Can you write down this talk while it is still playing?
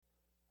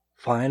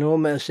Final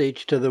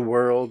Message to the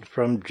World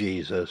from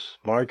Jesus,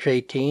 March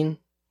 18,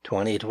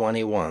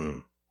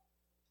 2021.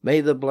 May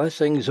the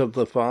blessings of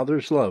the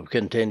Father's love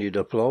continue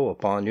to flow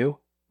upon you,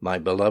 my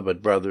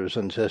beloved brothers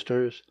and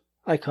sisters.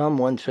 I come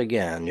once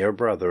again, your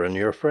brother and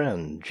your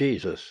friend,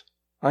 Jesus.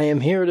 I am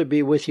here to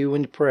be with you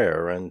in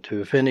prayer and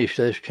to finish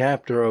this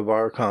chapter of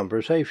our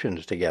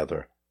conversations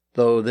together.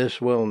 Though this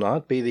will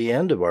not be the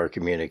end of our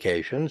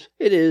communications,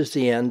 it is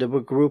the end of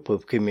a group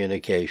of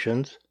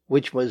communications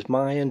which was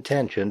my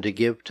intention to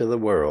give to the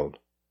world.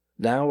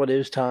 Now it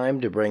is time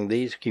to bring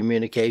these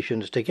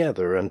communications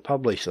together and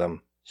publish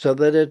them, so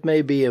that it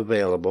may be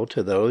available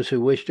to those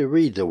who wish to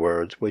read the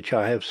words which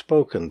I have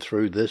spoken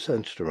through this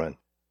instrument.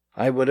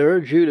 I would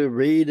urge you to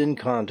read and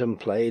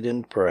contemplate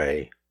and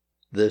pray.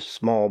 This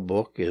small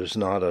book is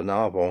not a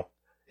novel.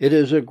 It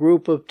is a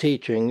group of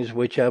teachings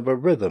which have a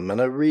rhythm and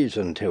a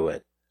reason to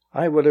it.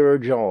 I would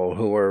urge all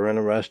who are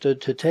interested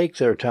to take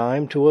their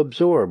time to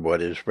absorb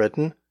what is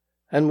written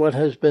and what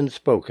has been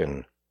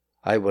spoken.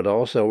 I would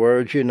also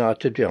urge you not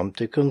to jump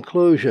to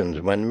conclusions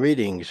when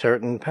reading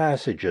certain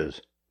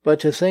passages, but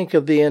to think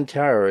of the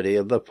entirety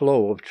of the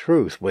flow of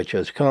truth which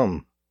has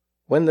come.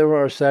 When there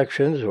are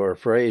sections or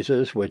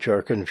phrases which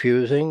are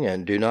confusing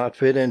and do not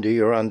fit into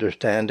your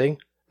understanding,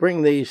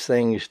 bring these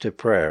things to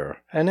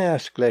prayer and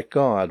ask that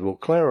God will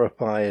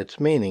clarify its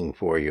meaning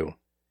for you.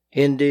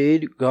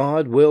 Indeed,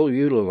 God will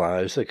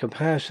utilize the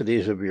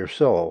capacities of your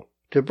soul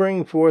to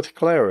bring forth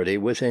clarity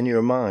within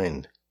your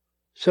mind.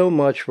 So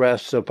much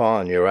rests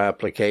upon your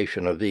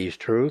application of these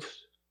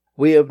truths.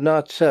 We have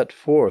not set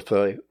forth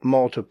a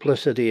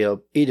multiplicity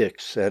of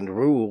edicts and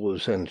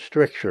rules and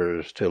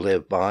strictures to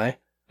live by.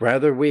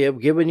 Rather, we have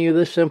given you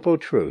the simple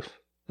truth,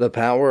 the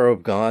power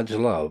of God's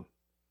love,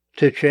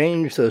 to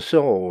change the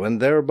soul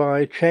and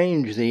thereby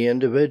change the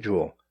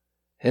individual.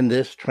 In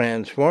this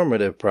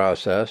transformative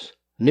process,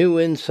 new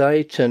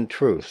insights and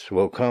truths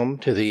will come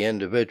to the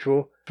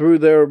individual through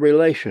their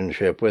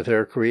relationship with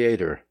their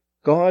Creator.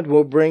 God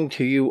will bring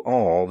to you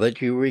all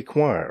that you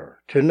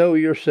require to know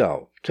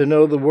yourself, to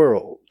know the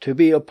world, to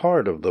be a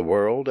part of the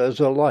world as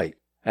a light,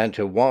 and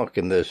to walk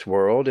in this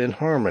world in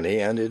harmony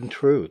and in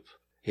truth.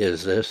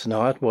 Is this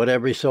not what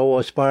every soul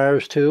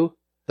aspires to,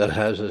 that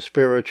has a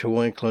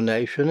spiritual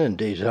inclination and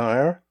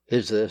desire?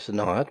 Is this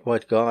not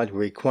what God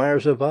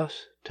requires of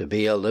us, to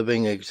be a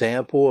living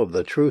example of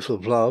the truth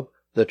of love,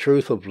 the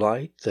truth of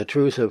light, the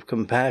truth of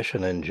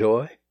compassion and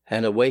joy,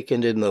 and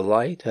awakened in the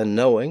light and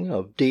knowing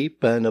of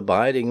deep and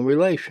abiding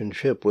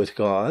relationship with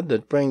God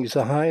that brings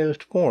the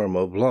highest form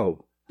of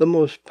love, the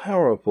most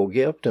powerful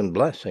gift and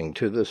blessing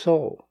to the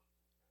soul?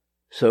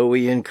 So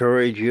we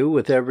encourage you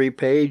with every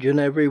page and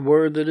every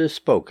word that is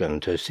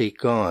spoken to seek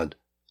God,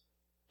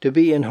 to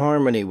be in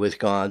harmony with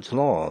God's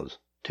laws,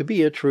 to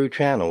be a true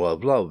channel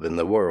of love in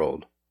the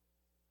world.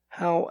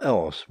 How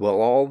else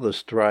will all the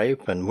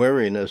strife and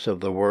weariness of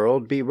the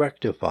world be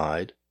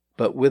rectified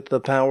but with the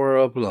power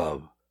of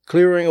love,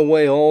 clearing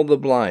away all the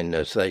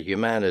blindness that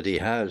humanity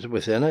has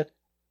within it,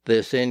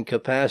 this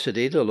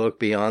incapacity to look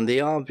beyond the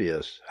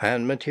obvious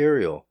and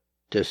material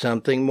to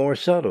something more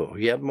subtle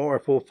yet more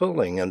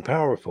fulfilling and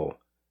powerful,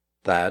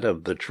 that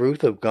of the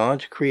truth of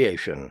God's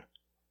creation.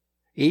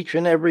 Each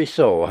and every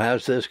soul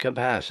has this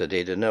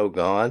capacity to know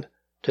God,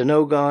 to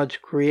know God's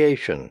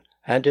creation,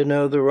 and to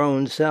know their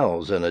own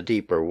selves in a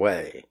deeper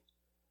way.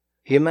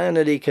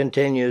 Humanity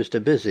continues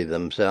to busy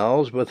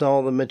themselves with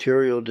all the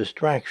material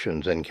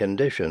distractions and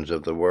conditions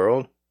of the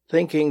world,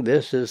 thinking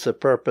this is the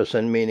purpose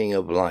and meaning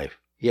of life.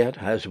 Yet,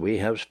 as we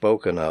have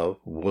spoken of,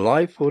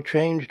 life will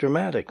change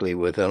dramatically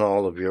within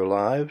all of your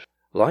lives.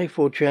 Life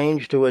will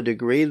change to a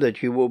degree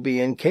that you will be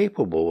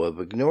incapable of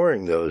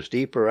ignoring those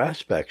deeper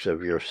aspects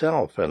of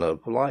yourself and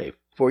of life,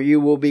 for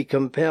you will be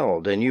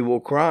compelled and you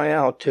will cry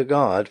out to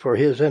God for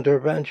His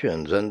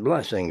interventions and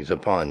blessings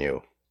upon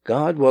you.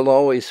 God will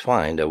always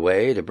find a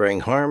way to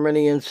bring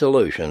harmony and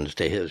solutions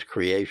to His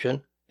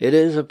creation. It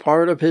is a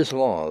part of His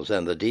laws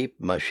and the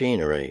deep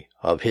machinery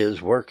of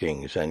His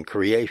workings and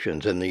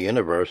creations in the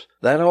universe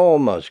that all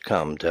must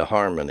come to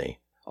harmony.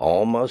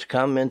 All must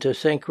come into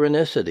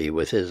synchronicity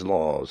with His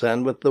laws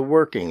and with the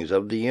workings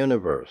of the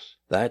universe.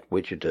 That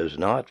which does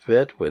not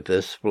fit with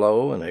this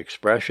flow and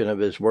expression of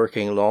His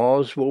working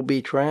laws will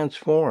be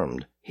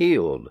transformed,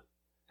 healed,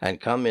 and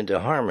come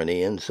into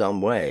harmony in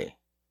some way.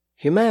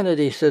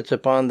 Humanity sits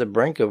upon the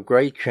brink of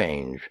great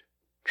change,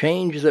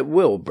 change that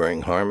will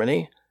bring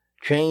harmony,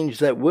 change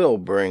that will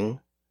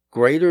bring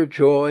greater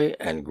joy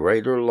and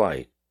greater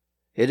light.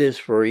 It is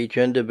for each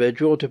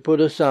individual to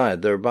put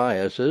aside their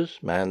biases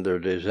and their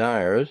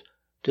desires,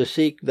 to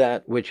seek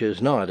that which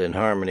is not in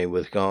harmony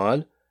with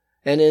God,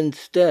 and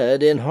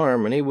instead in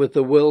harmony with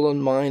the will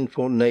and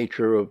mindful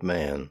nature of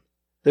man.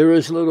 There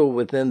is little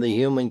within the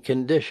human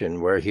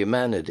condition where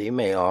humanity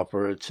may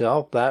offer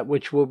itself that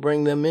which will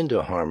bring them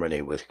into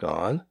harmony with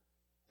God.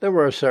 There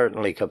are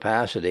certainly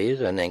capacities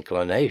and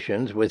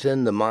inclinations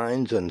within the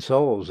minds and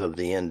souls of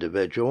the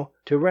individual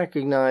to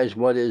recognize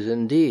what is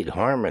indeed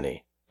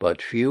harmony,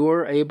 but few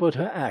are able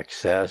to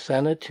access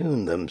and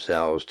attune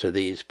themselves to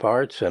these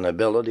parts and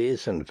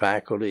abilities and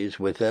faculties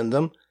within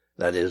them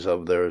that is,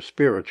 of their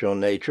spiritual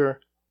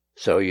nature.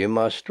 So you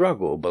must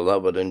struggle,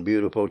 beloved and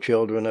beautiful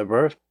children of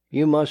earth.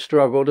 You must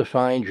struggle to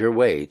find your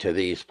way to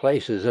these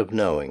places of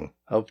knowing,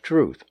 of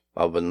truth,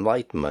 of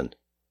enlightenment.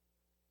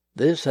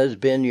 This has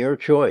been your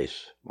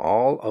choice,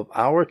 all of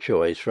our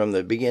choice from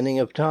the beginning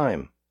of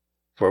time.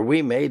 For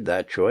we made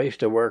that choice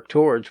to work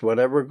towards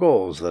whatever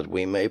goals that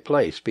we may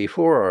place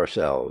before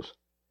ourselves.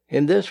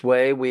 In this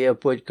way we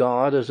have put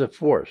God as a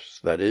force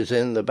that is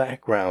in the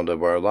background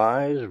of our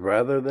lives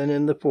rather than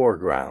in the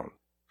foreground.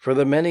 For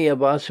the many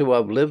of us who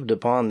have lived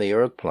upon the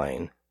earth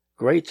plane,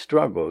 great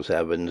struggles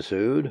have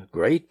ensued,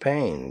 great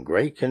pain,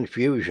 great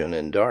confusion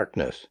and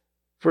darkness.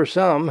 For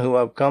some who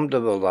have come to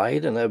the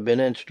light and have been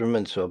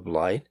instruments of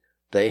light,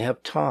 they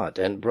have taught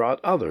and brought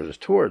others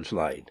towards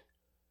light.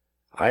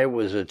 I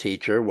was a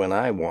teacher when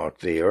I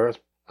walked the earth.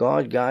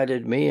 God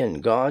guided me,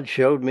 and God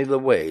showed me the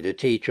way to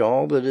teach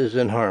all that is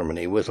in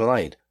harmony with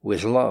light,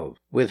 with love,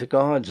 with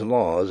God's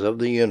laws of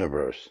the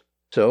universe.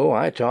 So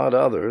I taught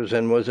others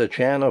and was a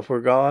channel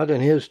for God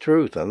and His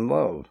truth and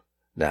love.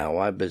 Now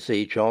I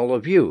beseech all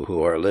of you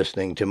who are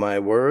listening to my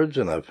words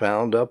and have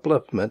found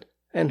upliftment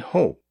and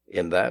hope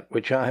in that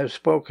which I have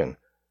spoken,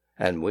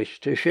 and wish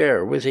to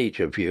share with each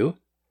of you,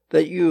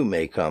 that you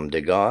may come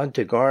to God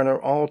to garner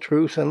all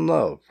truth and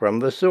love from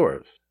the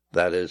source,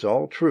 that is,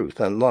 all truth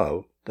and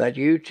love, that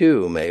you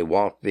too may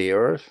walk the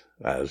earth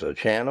as a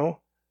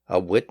channel, a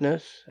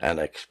witness, an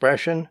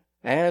expression,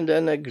 and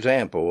an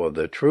example of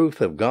the truth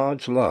of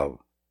God's love,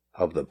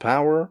 of the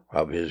power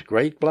of His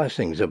great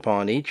blessings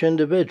upon each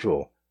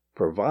individual,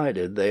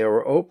 provided they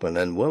are open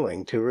and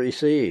willing to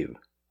receive.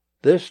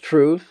 This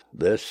truth,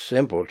 this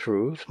simple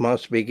truth,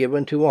 must be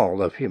given to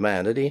all of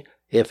humanity,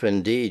 if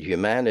indeed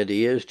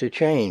humanity is to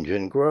change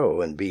and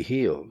grow and be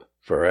healed.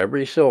 For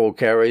every soul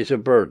carries a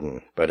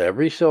burden, but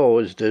every soul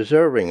is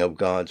deserving of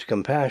God's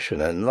compassion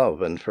and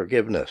love and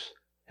forgiveness.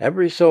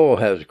 Every soul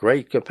has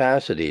great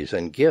capacities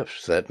and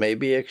gifts that may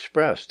be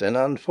expressed and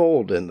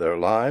unfold in their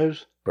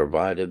lives,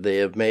 provided they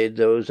have made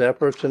those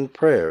efforts and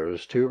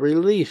prayers to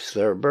release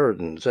their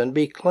burdens and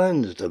be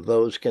cleansed of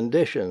those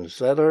conditions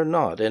that are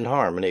not in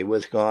harmony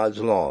with God's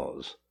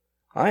laws.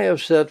 I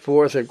have set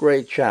forth a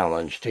great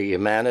challenge to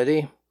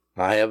humanity.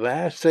 I have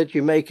asked that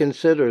you may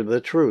consider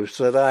the truths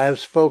that I have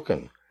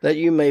spoken, that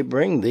you may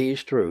bring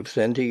these truths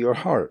into your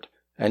heart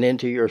and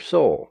into your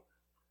soul,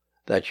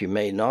 that you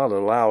may not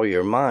allow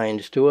your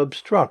minds to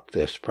obstruct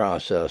this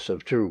process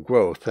of true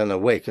growth and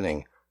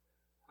awakening.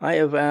 I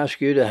have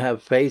asked you to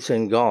have faith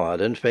in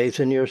God and faith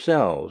in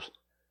yourselves.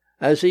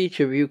 As each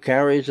of you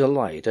carries a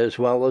light as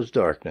well as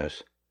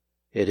darkness,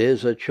 it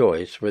is a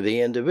choice for the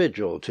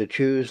individual to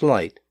choose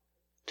light,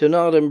 to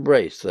not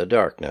embrace the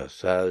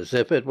darkness as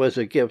if it was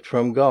a gift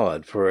from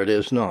God, for it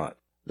is not.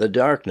 The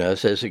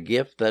darkness is a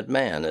gift that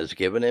man has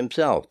given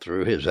himself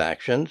through his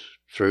actions,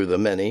 through the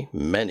many,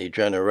 many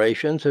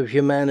generations of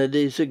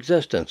humanity's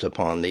existence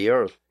upon the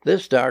earth.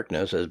 This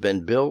darkness has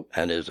been built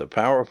and is a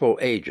powerful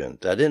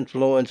agent that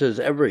influences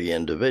every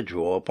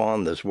individual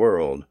upon this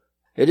world.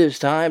 It is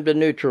time to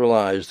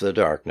neutralize the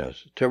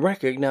darkness, to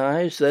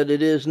recognize that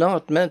it is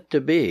not meant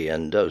to be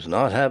and does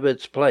not have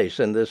its place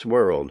in this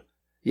world.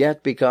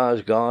 Yet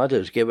because God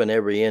has given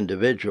every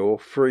individual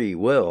free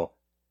will,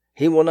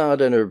 He will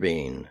not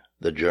intervene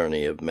the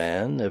journey of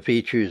man if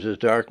he chooses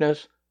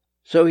darkness.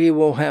 So he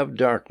will have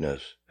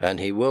darkness, and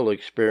he will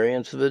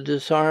experience the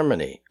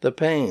disharmony, the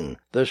pain,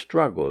 the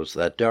struggles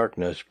that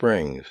darkness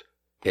brings.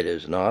 It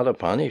is not a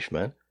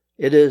punishment.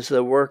 It is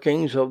the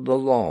workings of the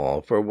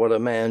law, for what a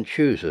man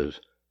chooses,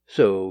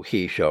 so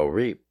he shall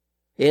reap.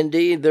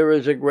 Indeed, there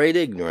is a great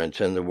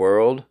ignorance in the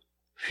world.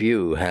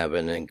 Few have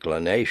an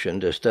inclination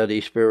to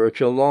study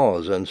spiritual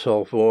laws and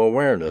soulful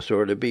awareness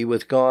or to be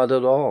with God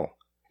at all.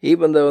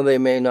 Even though they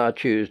may not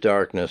choose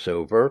darkness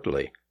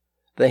overtly,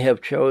 they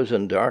have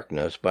chosen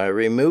darkness by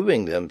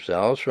removing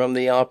themselves from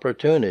the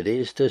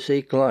opportunities to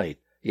seek light.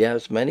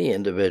 Yes, many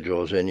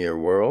individuals in your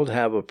world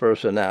have a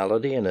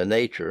personality and a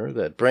nature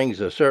that brings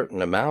a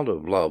certain amount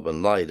of love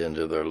and light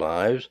into their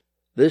lives.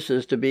 This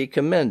is to be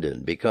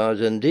commended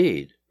because,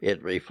 indeed,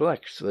 it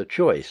reflects the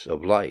choice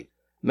of light.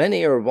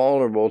 Many are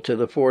vulnerable to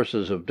the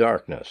forces of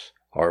darkness,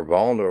 are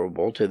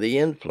vulnerable to the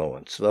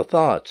influence, the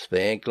thoughts,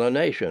 the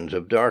inclinations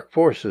of dark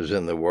forces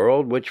in the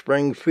world which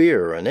bring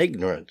fear and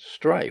ignorance,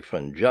 strife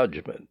and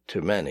judgment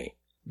to many.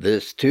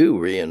 This, too,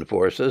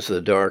 reinforces the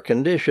dark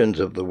conditions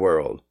of the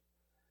world.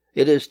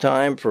 It is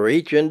time for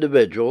each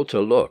individual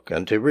to look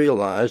and to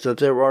realize that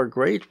there are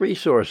great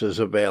resources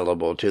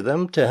available to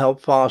them to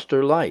help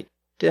foster light,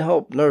 to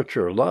help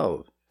nurture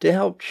love, to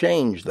help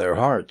change their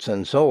hearts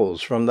and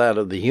souls from that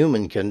of the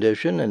human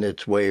condition and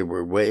its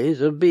wayward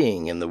ways of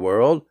being in the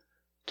world,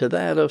 to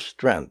that of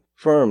strength,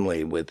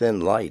 firmly within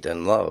light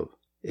and love.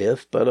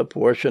 If but a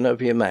portion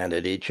of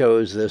humanity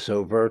chose this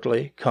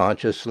overtly,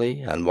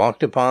 consciously, and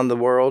walked upon the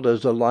world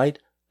as a light,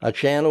 a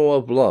channel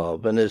of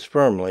love, and is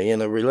firmly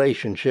in a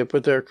relationship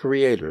with their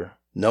Creator,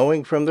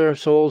 knowing from their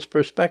soul's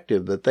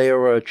perspective that they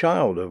are a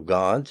child of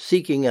God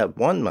seeking at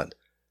one-ment,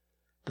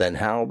 then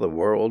how the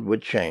world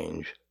would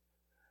change.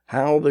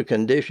 how the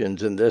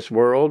conditions in this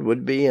world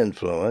would be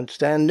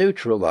influenced and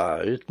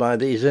neutralized by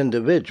these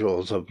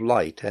individuals of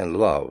light and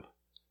love.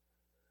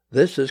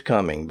 This is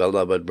coming,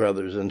 beloved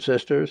brothers and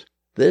sisters.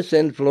 This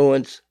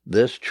influence,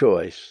 this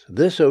choice,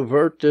 this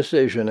overt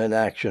decision and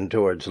action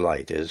towards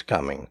light is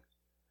coming.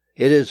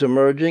 It is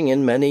emerging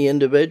in many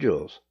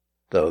individuals,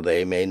 though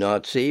they may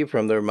not see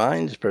from their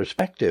minds'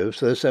 perspectives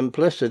the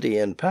simplicity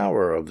and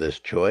power of this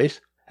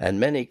choice, and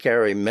many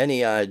carry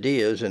many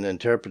ideas and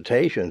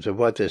interpretations of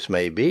what this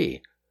may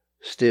be.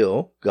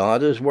 Still,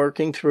 God is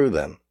working through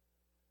them.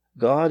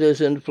 God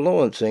is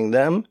influencing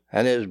them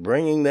and is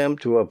bringing them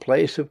to a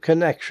place of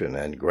connection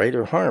and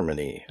greater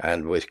harmony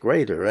and with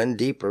greater and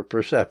deeper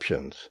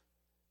perceptions.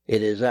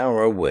 It is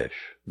our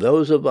wish,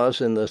 those of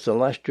us in the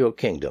celestial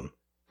kingdom,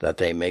 that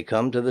they may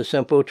come to the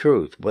simple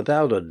truth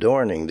without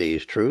adorning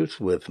these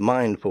truths with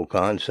mindful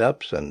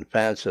concepts and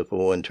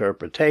fanciful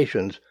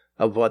interpretations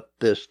of what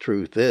this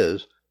truth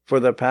is,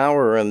 for the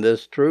power in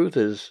this truth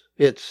is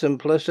its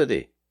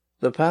simplicity.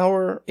 The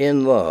power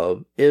in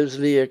love is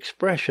the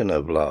expression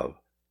of love.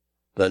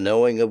 The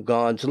knowing of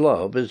God's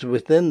love is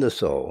within the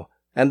soul,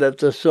 and that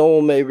the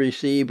soul may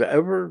receive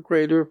ever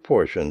greater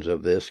portions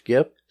of this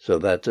gift, so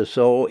that the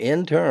soul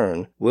in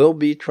turn will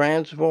be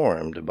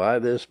transformed by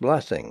this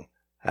blessing,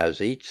 as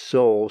each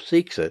soul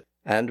seeks it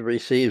and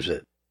receives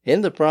it.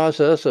 In the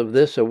process of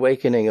this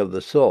awakening of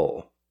the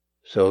soul,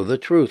 so the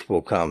truth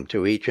will come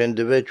to each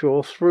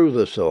individual through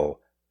the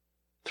soul,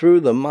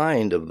 through the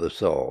mind of the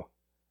soul,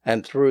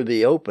 and through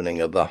the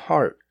opening of the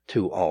heart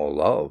to all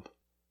love.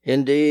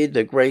 Indeed,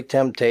 the great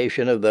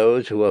temptation of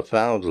those who have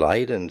found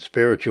light and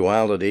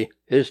spirituality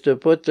is to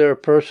put their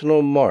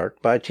personal mark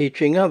by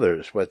teaching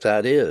others what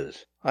that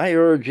is. I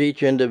urge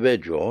each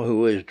individual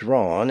who is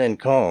drawn and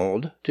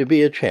called to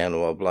be a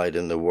channel of light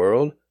in the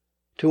world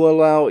to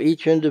allow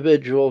each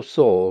individual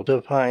soul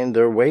to find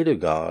their way to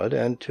God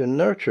and to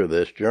nurture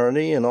this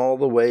journey in all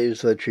the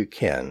ways that you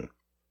can.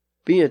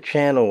 Be a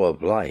channel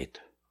of light,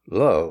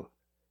 love,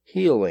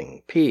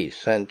 healing,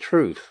 peace, and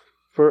truth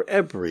for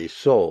every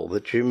soul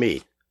that you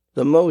meet.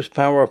 The most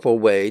powerful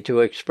way to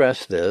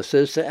express this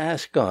is to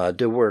ask God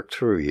to work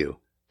through you,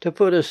 to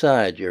put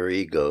aside your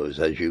egos,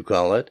 as you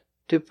call it,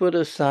 to put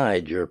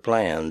aside your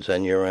plans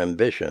and your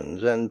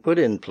ambitions, and put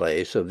in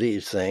place of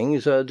these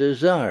things a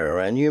desire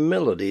and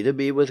humility to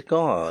be with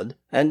God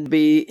and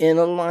be in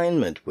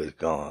alignment with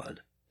God.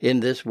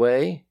 In this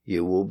way,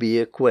 you will be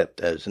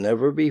equipped as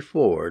never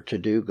before to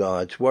do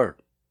God's work,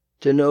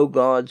 to know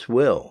God's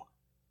will,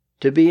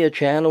 to be a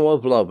channel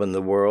of love in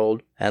the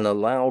world and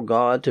allow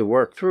God to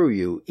work through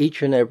you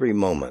each and every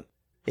moment.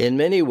 In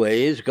many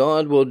ways,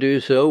 God will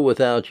do so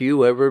without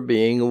you ever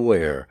being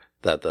aware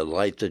that the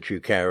light that you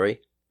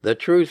carry, the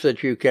truth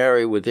that you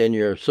carry within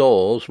your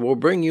souls, will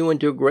bring you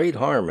into great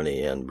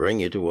harmony and bring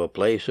you to a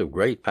place of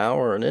great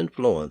power and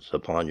influence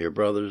upon your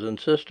brothers and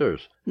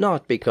sisters.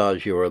 Not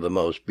because you are the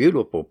most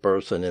beautiful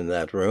person in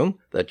that room,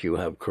 that you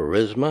have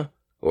charisma,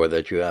 or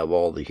that you have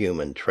all the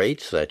human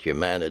traits that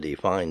humanity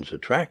finds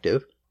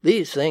attractive.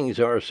 These things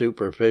are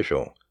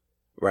superficial.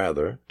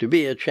 Rather, to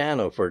be a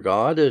channel for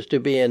God is to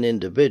be an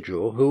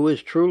individual who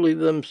is truly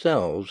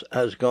themselves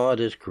as God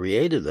has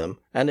created them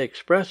and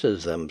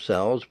expresses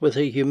themselves with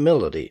a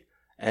humility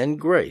and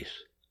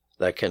grace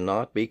that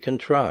cannot be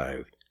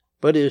contrived,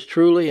 but is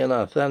truly an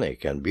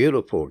authentic and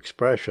beautiful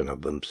expression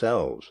of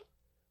themselves.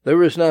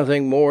 There is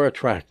nothing more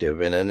attractive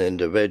in an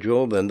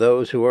individual than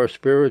those who are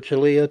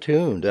spiritually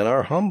attuned and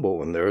are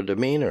humble in their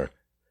demeanor.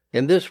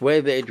 In this way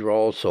they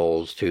draw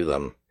souls to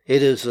them.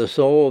 It is the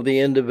soul of the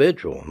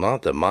individual,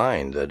 not the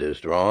mind, that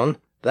is drawn.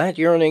 That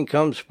yearning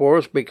comes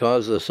forth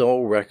because the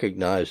soul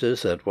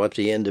recognizes that what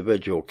the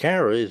individual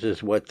carries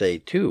is what they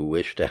too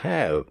wish to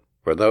have.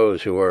 For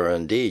those who are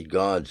indeed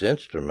God's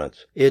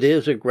instruments, it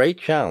is a great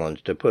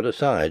challenge to put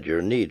aside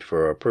your need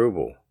for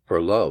approval,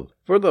 for love,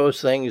 for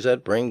those things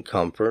that bring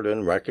comfort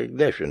and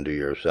recognition to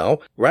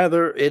yourself.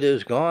 Rather, it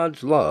is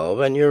God's love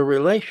and your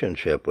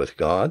relationship with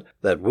God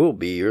that will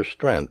be your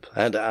strength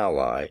and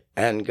ally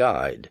and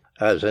guide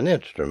as an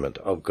instrument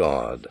of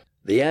God.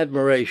 The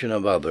admiration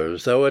of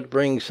others, though it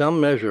brings some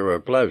measure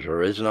of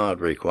pleasure, is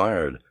not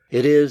required.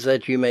 It is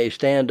that you may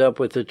stand up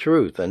with the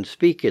truth and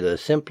speak it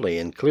as simply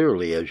and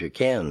clearly as you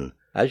can.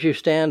 As you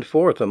stand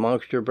forth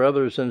amongst your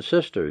brothers and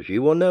sisters,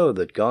 you will know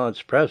that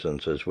God's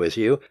presence is with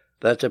you,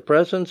 that the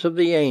presence of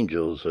the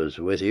angels is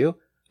with you,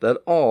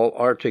 that all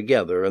are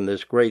together in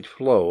this great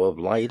flow of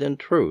light and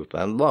truth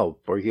and love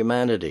for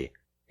humanity.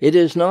 It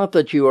is not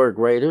that you are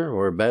greater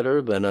or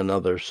better than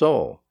another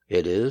soul.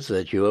 It is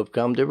that you have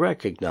come to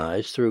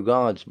recognize through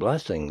God's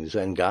blessings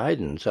and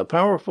guidance a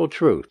powerful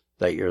truth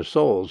that your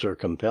souls are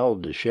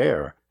compelled to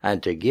share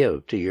and to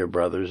give to your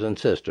brothers and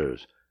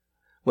sisters.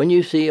 When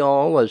you see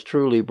all as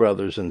truly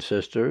brothers and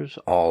sisters,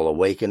 all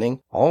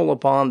awakening, all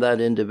upon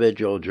that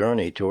individual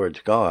journey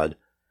towards God,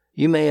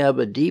 you may have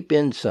a deep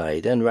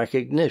insight and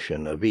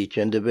recognition of each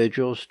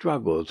individual's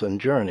struggles and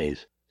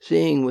journeys,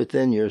 seeing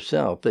within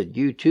yourself that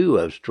you too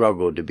have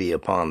struggled to be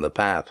upon the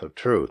path of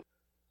truth.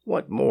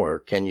 What more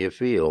can you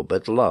feel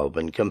but love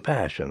and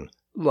compassion,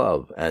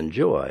 love and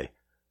joy,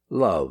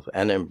 love,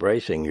 and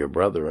embracing your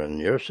brother and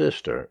your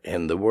sister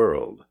in the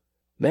world.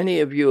 Many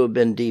of you have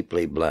been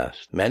deeply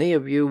blessed. Many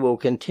of you will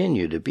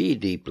continue to be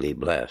deeply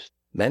blessed.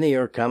 Many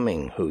are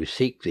coming who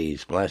seek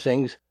these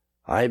blessings.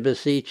 I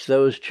beseech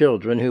those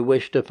children who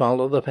wish to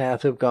follow the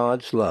path of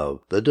God's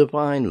love, the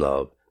divine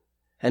love,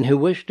 and who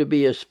wish to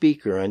be a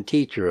speaker and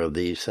teacher of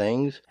these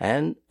things,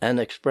 and an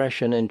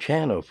expression and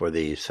channel for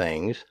these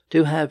things,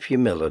 to have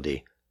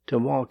humility, to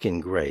walk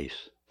in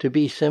grace, to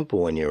be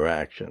simple in your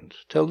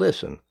actions, to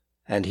listen,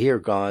 and hear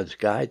God's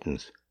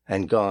guidance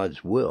and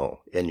God's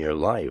will in your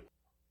life.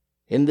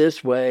 In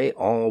this way,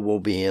 all will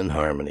be in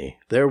harmony.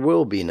 There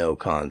will be no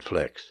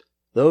conflicts.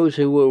 Those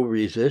who will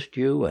resist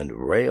you and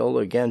rail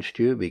against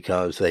you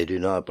because they do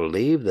not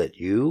believe that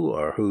you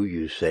are who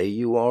you say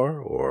you are,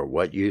 or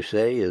what you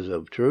say is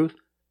of truth,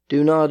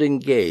 do not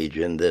engage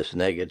in this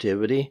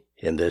negativity,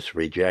 in this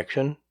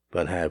rejection,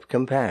 but have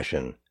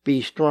compassion.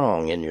 Be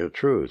strong in your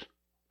truth.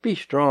 Be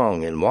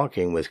strong in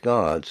walking with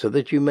God, so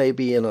that you may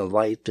be in a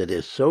light that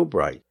is so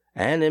bright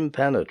and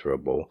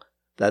impenetrable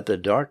that the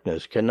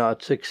darkness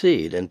cannot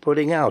succeed in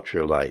putting out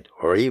your light,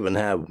 or even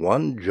have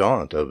one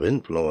jot of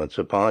influence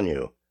upon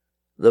you.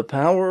 The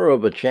power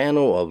of a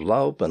channel of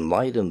love and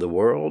light in the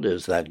world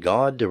is that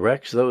God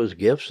directs those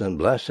gifts and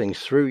blessings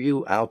through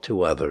you out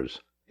to others.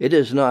 It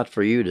is not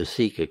for you to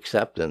seek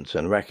acceptance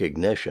and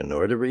recognition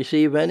or to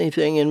receive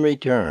anything in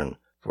return,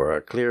 for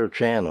a clear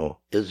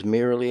channel is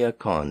merely a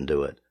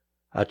conduit,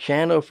 a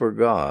channel for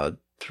God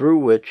through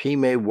which He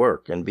may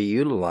work and be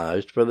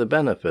utilized for the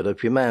benefit of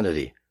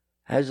humanity.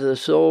 As the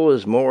soul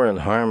is more in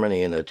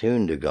harmony and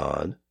attuned to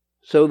God,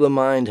 so the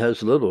mind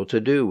has little to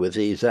do with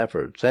these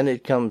efforts, and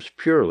it comes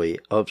purely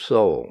of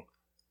soul.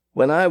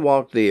 When I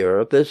walked the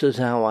earth, this is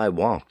how I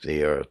walked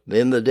the earth.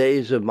 In the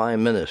days of my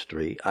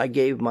ministry, I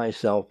gave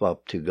myself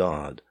up to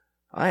God.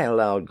 I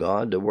allowed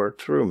God to work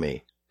through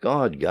me.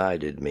 God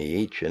guided me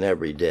each and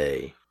every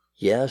day.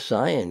 Yes,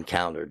 I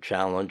encountered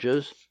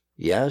challenges.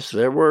 Yes,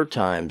 there were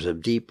times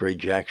of deep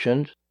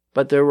rejections,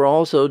 but there were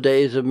also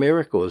days of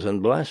miracles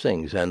and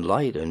blessings and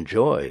light and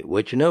joy,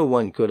 which no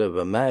one could have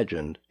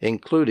imagined,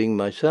 including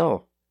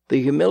myself.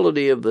 The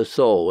humility of the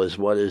soul is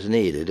what is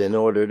needed in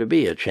order to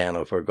be a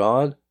channel for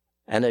God,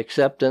 an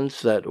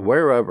acceptance that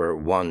wherever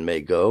one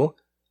may go,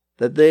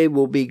 that they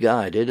will be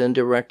guided and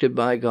directed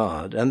by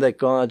God, and that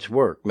God's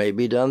work may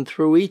be done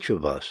through each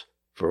of us.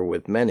 For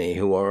with many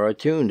who are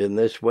attuned in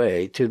this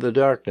way to the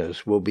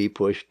darkness will be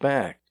pushed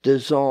back,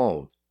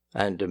 dissolved,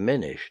 and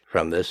diminished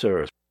from this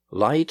earth.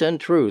 Light and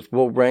truth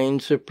will reign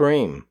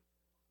supreme.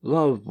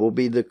 Love will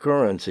be the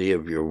currency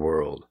of your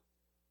world.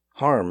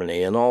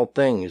 Harmony and all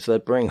things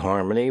that bring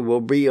harmony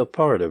will be a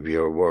part of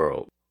your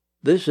world.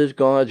 This is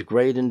God's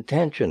great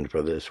intention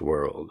for this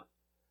world.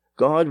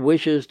 God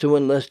wishes to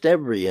enlist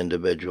every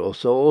individual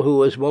soul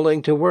who is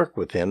willing to work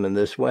with Him in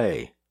this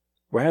way.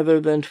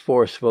 Rather than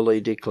forcefully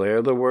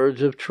declare the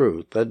words of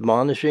truth,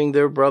 admonishing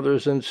their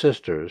brothers and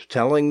sisters,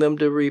 telling them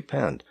to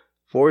repent,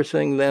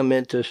 forcing them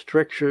into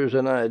strictures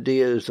and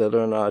ideas that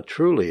are not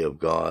truly of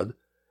God,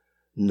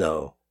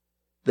 no,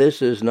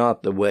 this is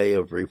not the way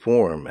of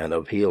reform and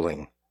of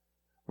healing.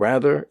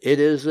 Rather, it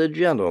is the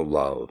gentle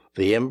love,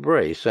 the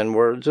embrace and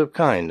words of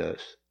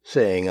kindness,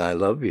 saying, I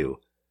love you,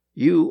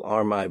 you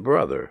are my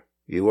brother,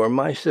 you are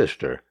my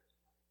sister,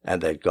 and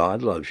that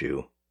God loves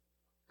you.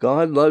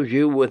 God loves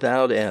you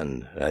without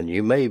end, and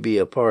you may be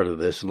a part of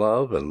this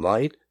love and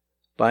light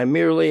by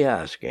merely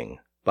asking,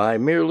 by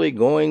merely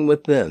going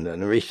within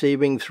and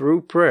receiving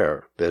through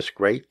prayer this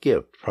great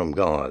gift from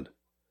God.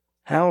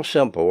 How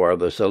simple are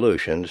the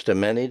solutions to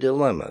many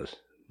dilemmas,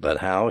 but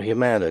how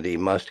humanity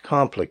must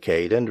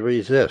complicate and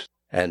resist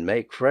and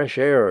make fresh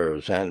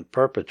errors and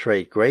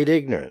perpetrate great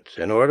ignorance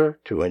in order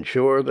to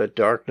ensure that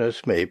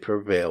darkness may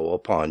prevail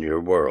upon your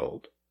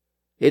world.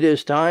 It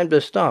is time to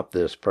stop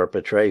this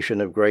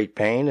perpetration of great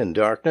pain and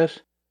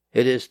darkness.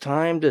 It is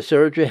time to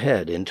surge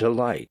ahead into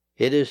light.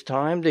 It is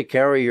time to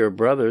carry your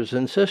brothers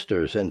and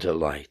sisters into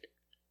light.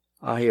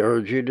 I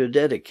urge you to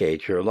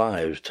dedicate your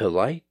lives to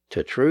light,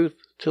 to truth,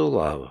 to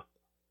love.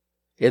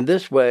 In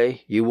this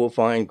way, you will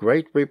find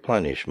great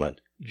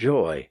replenishment,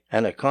 joy,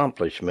 and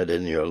accomplishment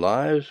in your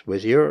lives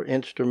with your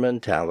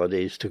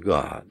instrumentalities to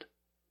God.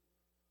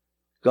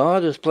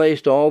 God has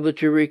placed all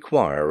that you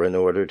require in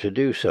order to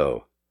do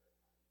so.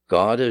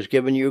 God has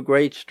given you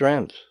great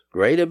strengths,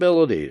 great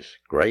abilities,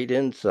 great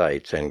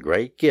insights, and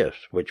great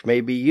gifts which may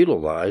be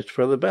utilized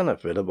for the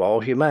benefit of all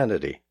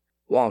humanity.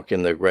 Walk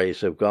in the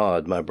grace of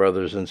God, my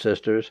brothers and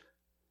sisters.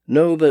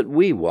 Know that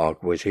we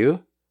walk with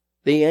you.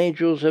 The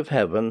angels of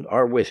heaven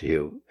are with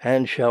you,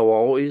 and shall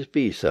always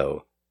be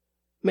so.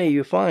 May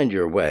you find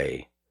your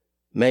way.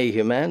 May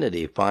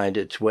humanity find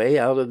its way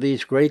out of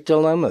these great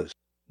dilemmas.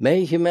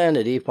 May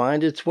humanity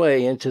find its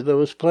way into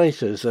those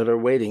places that are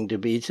waiting to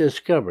be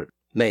discovered.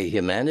 May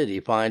humanity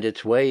find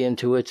its way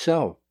into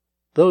itself,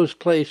 those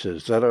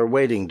places that are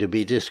waiting to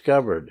be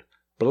discovered,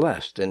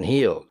 blessed and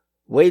healed,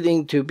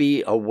 waiting to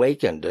be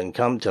awakened and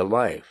come to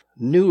life,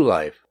 new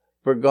life,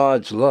 for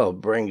God's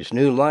love brings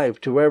new life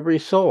to every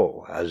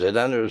soul as it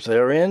enters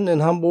therein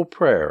in humble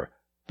prayer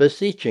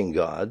beseeching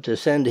God to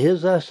send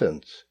His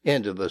essence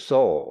into the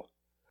soul.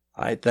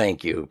 I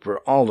thank you for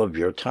all of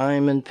your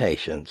time and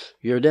patience,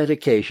 your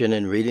dedication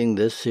in reading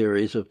this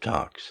series of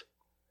talks,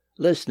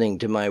 listening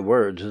to my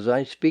words as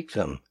I speak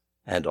them,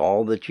 and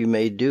all that you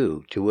may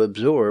do to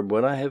absorb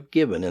what I have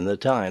given in the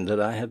time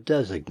that I have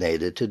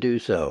designated to do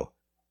so.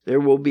 There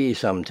will be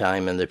some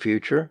time in the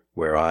future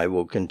where I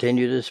will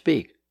continue to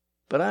speak,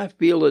 but I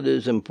feel it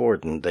is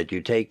important that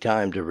you take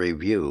time to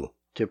review,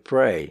 to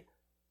pray,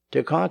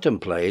 to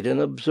contemplate and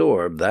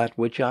absorb that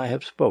which I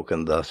have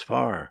spoken thus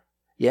far.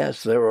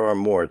 Yes, there are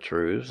more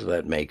truths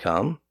that may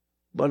come,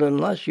 but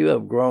unless you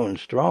have grown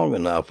strong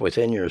enough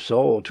within your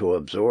soul to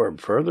absorb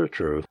further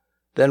truth,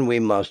 then we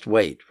must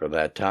wait for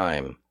that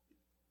time.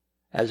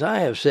 As I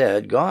have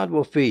said, God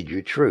will feed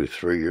you truth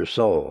through your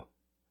soul.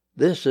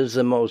 This is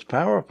the most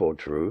powerful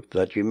truth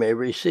that you may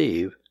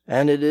receive,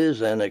 and it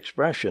is an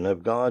expression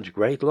of God's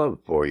great love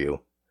for you.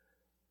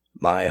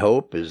 My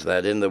hope is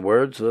that in the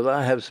words that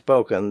I have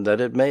spoken, that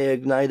it may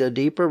ignite a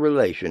deeper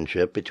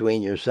relationship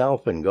between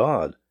yourself and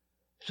God,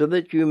 so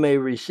that you may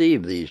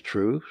receive these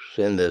truths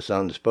in this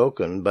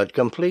unspoken but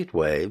complete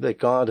way that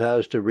God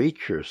has to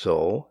reach your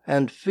soul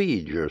and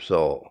feed your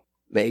soul.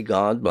 May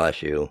God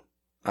bless you.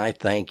 I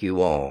thank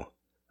you all.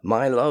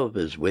 My love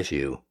is with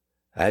you.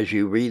 As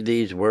you read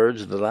these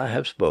words that I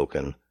have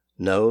spoken,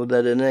 know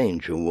that an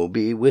angel will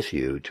be with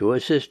you to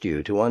assist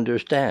you to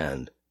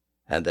understand,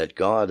 and that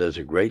God has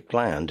a great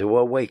plan to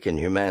awaken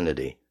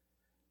humanity.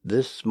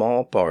 This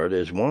small part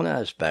is one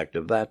aspect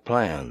of that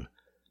plan.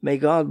 May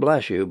God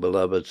bless you,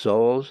 beloved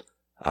souls.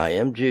 I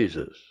am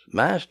Jesus,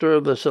 Master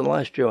of the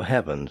celestial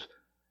heavens,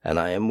 and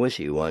I am with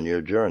you on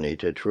your journey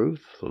to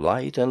truth,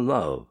 light, and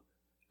love.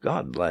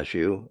 God bless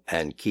you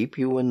and keep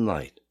you in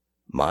light.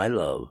 My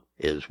love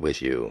is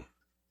with you.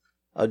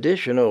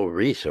 Additional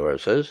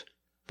resources.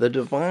 The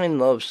Divine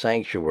Love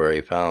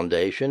Sanctuary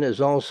Foundation is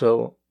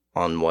also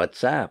on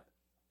WhatsApp,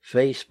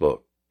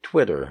 Facebook,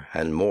 Twitter,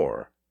 and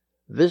more.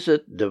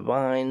 Visit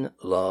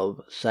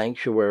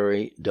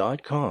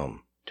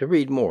DivineLoveSanctuary.com to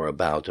read more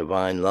about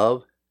divine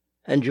love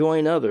and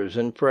join others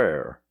in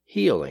prayer,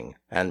 healing,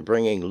 and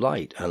bringing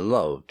light and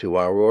love to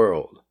our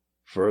world.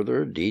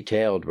 Further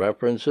detailed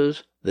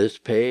references. This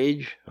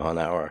page on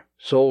our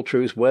Soul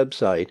Truth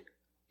website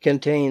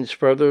contains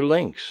further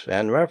links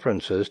and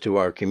references to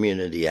our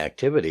community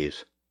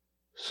activities.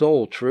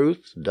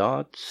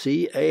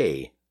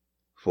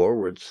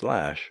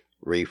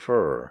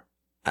 soultruth.ca/refer.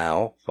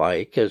 Al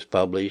Fike has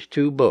published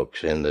 2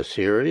 books in the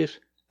series,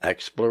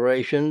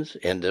 Explorations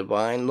in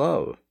Divine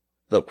Love,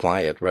 The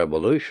Quiet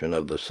Revolution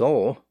of the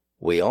Soul.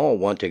 We all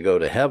want to go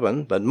to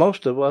heaven, but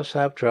most of us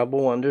have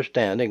trouble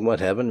understanding what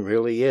heaven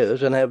really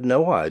is and have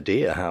no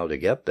idea how to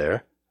get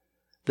there.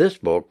 This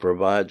book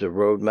provides a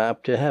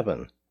roadmap to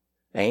heaven.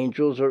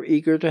 Angels are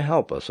eager to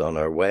help us on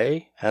our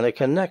way, and a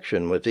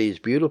connection with these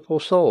beautiful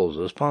souls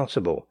is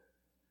possible.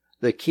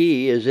 The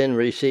key is in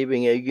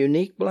receiving a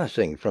unique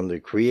blessing from the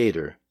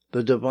Creator,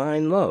 the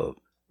divine love,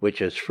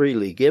 which is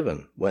freely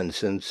given when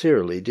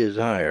sincerely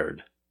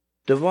desired.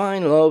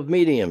 Divine Love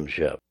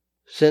Mediumship.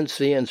 Since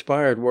the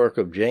inspired work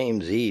of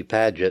James E.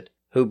 Paget,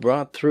 who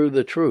brought through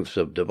the truths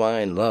of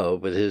divine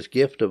love with his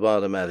gift of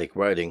automatic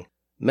writing,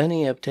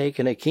 many have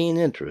taken a keen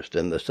interest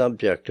in the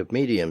subject of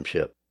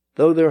mediumship.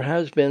 Though there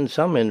has been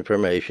some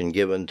information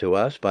given to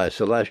us by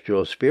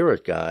celestial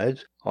spirit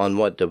guides on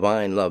what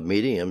divine love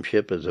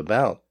mediumship is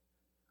about,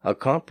 a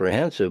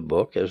comprehensive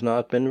book has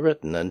not been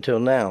written until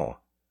now.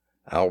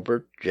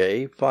 Albert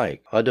J.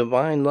 Fike, a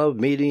divine love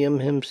medium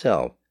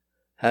himself,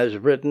 has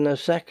written a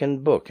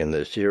second book in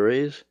the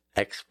series,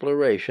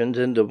 Explorations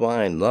in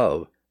Divine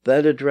Love,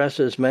 that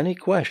addresses many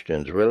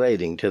questions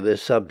relating to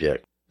this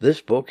subject.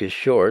 This book is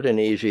short and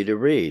easy to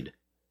read.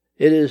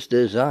 It is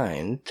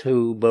designed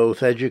to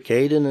both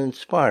educate and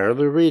inspire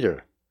the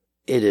reader.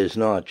 It is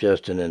not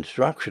just an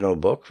instructional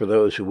book for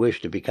those who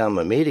wish to become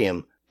a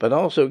medium, but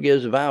also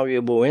gives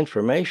valuable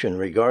information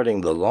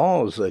regarding the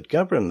laws that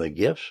govern the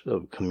gifts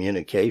of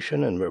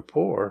communication and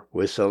rapport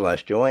with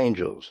celestial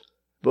angels.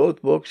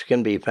 Both books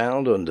can be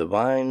found on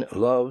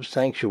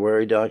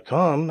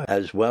DivineLoveSanctuary.com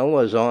as well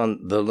as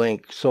on the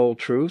link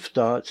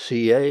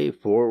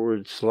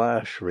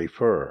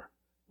soultruth.ca/refer,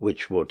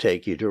 which will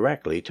take you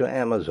directly to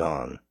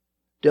Amazon.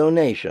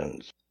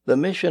 Donations. The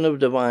mission of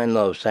Divine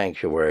Love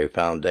Sanctuary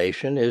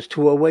Foundation is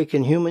to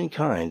awaken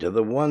humankind to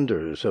the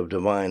wonders of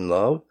divine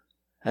love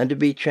and to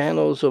be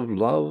channels of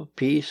love,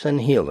 peace,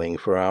 and healing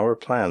for our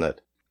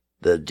planet.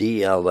 The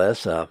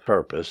DLSF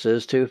purpose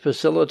is to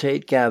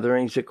facilitate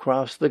gatherings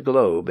across the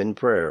globe in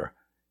prayer,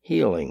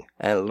 healing,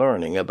 and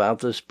learning about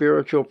the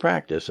spiritual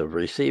practice of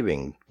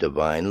receiving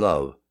divine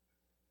love.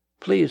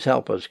 Please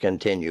help us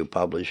continue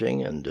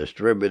publishing and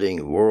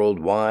distributing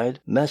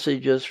worldwide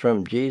messages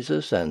from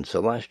Jesus and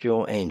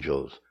celestial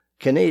angels.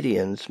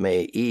 Canadians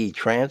may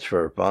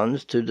e-transfer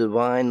funds to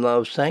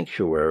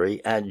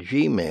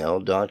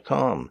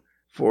divinelovesanctuary@gmail.com.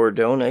 For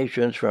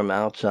donations from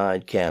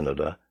outside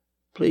Canada,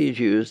 please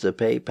use the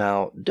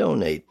PayPal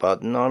Donate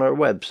button on our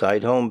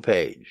website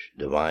homepage,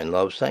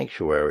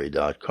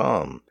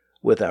 DivineLoveSanctuary.com.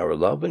 With our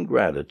love and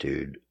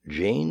gratitude,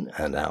 Gene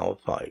and Al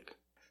Fike.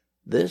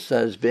 This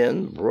has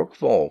been Brooke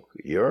Folk,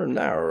 your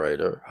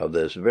narrator of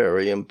this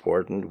very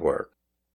important work.